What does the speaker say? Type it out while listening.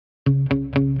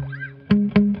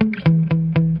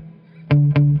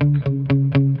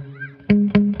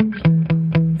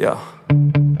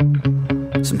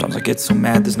get so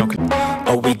mad, there's no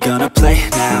Oh, we gonna play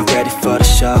now, ready for the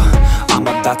show. I'm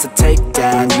about to take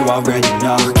down, you already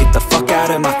know. Get the fuck out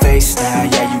of my face now,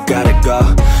 yeah, you gotta go.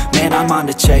 Man, I'm on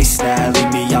the chase now,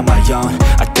 leave me on my own.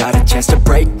 I got a chance to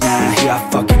break now, here I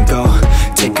fucking go.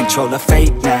 Take control of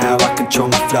fate now, I control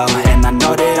my flow. And I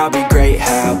know that I'll be great,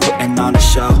 how putting on a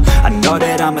show. I know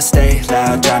that I'ma stay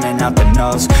loud, drowning out the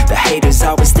noise. The haters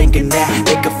always thinking that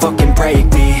they could fucking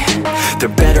break me. They're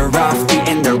better off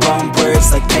eating their own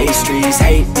words like pastries.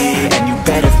 Hate me, and you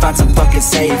better find some fucking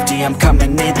safety. I'm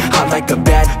coming in hot like a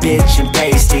bad bitch in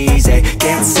pasties. They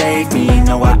can't save me,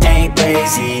 no I ain't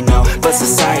lazy, no. But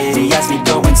society has me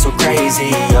going so crazy,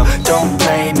 yo. Don't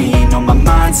blame me, no my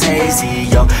mind's hazy,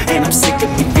 yo. And I'm sick of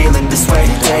me feeling this way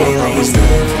daily. I'll always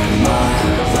live my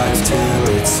life till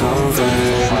it's over,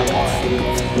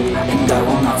 and I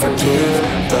will not forgive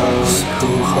those who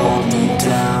hold me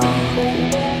down.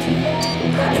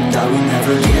 And I will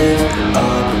never give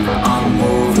up, I'm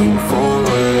moving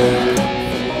forward.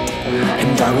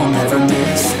 And I will never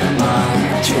miss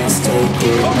my chance, take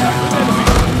it now.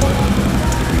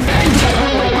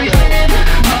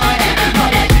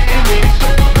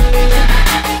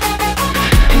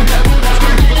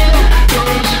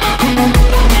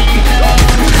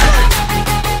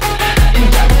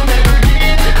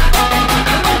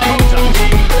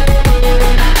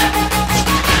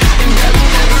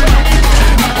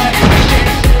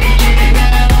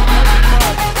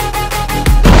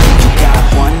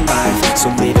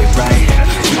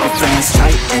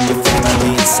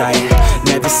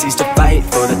 Never cease to fight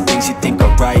for the things you think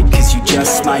are right, cause you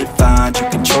just might find you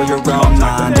control your own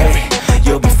mind, eh?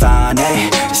 You'll be fine, eh?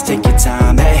 Just take your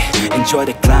time, eh? Enjoy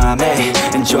the climb, eh?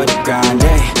 Enjoy the grind,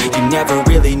 eh? You never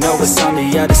really know what's on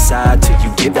the other side till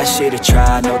you give that shit a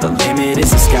try. Know the limit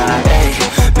is the sky, eh?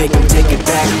 Make them take it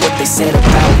back, what they said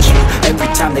about you. Every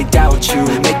time they doubt you,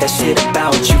 make that shit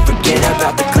about you. Forget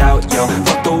about the clout, yo.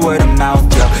 Fuck the word of mouth,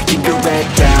 yo. Keep your head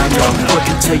down, yo. Work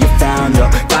until you're found, yo.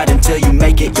 Fight until you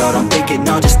make it, yo. Don't think it,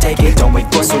 no, just take it. Don't wait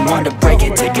for someone to break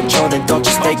it. Take control, then don't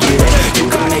just take it, eh? You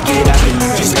can make it happen, you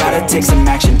just gotta take some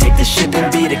action. Take the ship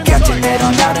and be the captain. Head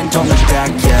on out and don't look back,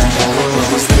 yeah. I will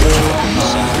always live my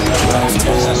life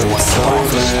till it's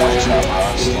over,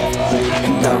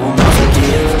 and I will not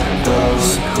forgive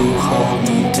those who hold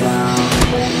me down.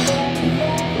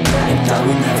 And I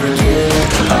will never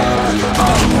give up,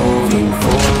 I'm moving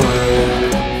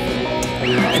forward.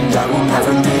 And I will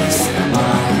never miss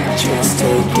my chance,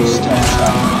 take it now.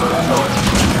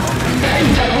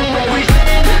 And I will always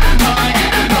live my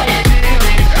life till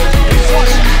it's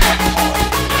over,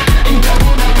 and I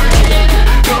will never give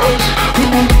those who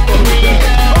hold me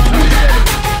down.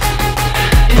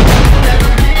 And I will never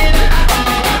give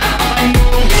up, I'm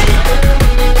moving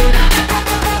forward.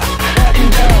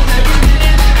 And I will never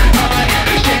miss my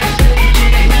chance, take it now.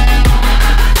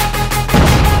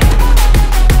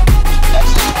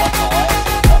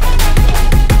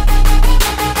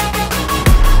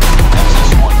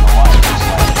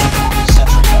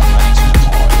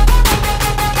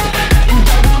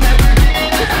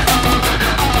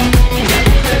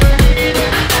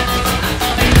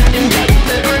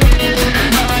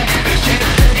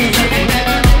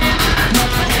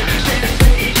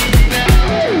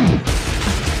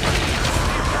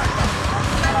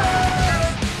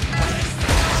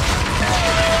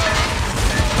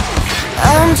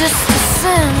 I'm just a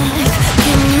cynic,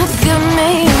 can you give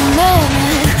me a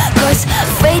minute? Cause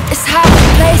faith is hard to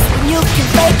place when you can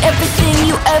fake everything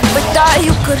you ever thought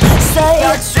you could say.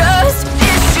 Your trust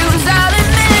issues, I'll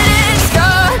admit it.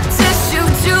 Scar tissue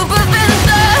to prevent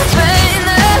the pain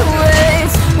that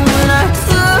waits when I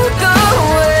look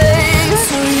away.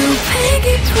 So you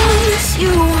pinky promise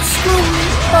you won't screw me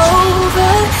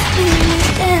over, leave me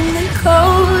in the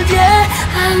cold, yeah.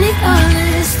 I need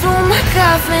honest through my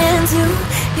coffin to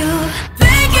you.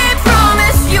 Pinky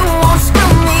promise you won't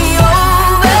screw me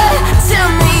over.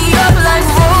 Tell me up like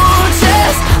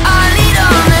roaches. I need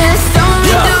honest, tell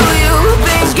me do you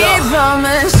pinky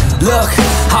promise? Look,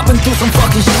 I've been through some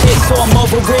fucking shit, so I'm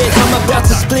over it. I'm about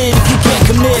to split if you can't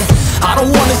commit. I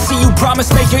don't wanna see you promise,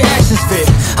 make your actions fit.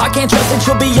 I can't trust that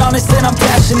you'll be honest and I'm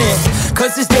passionate.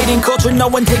 Cause this dating culture, no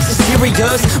one takes it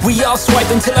serious. We all swipe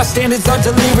until our standards are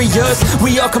delirious.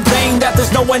 We all complain that there's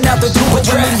no one out there to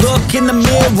address. When we look in the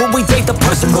mirror, we date the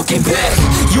person looking back.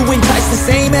 You entice the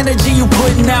same energy you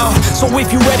putting out. So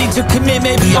if you're ready to commit,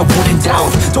 maybe I wouldn't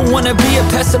doubt. Don't wanna be a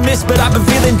pessimist, but I've been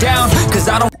feeling down. Cause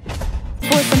I don't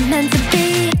wasn't meant to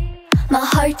be. My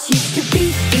heart used to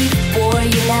beat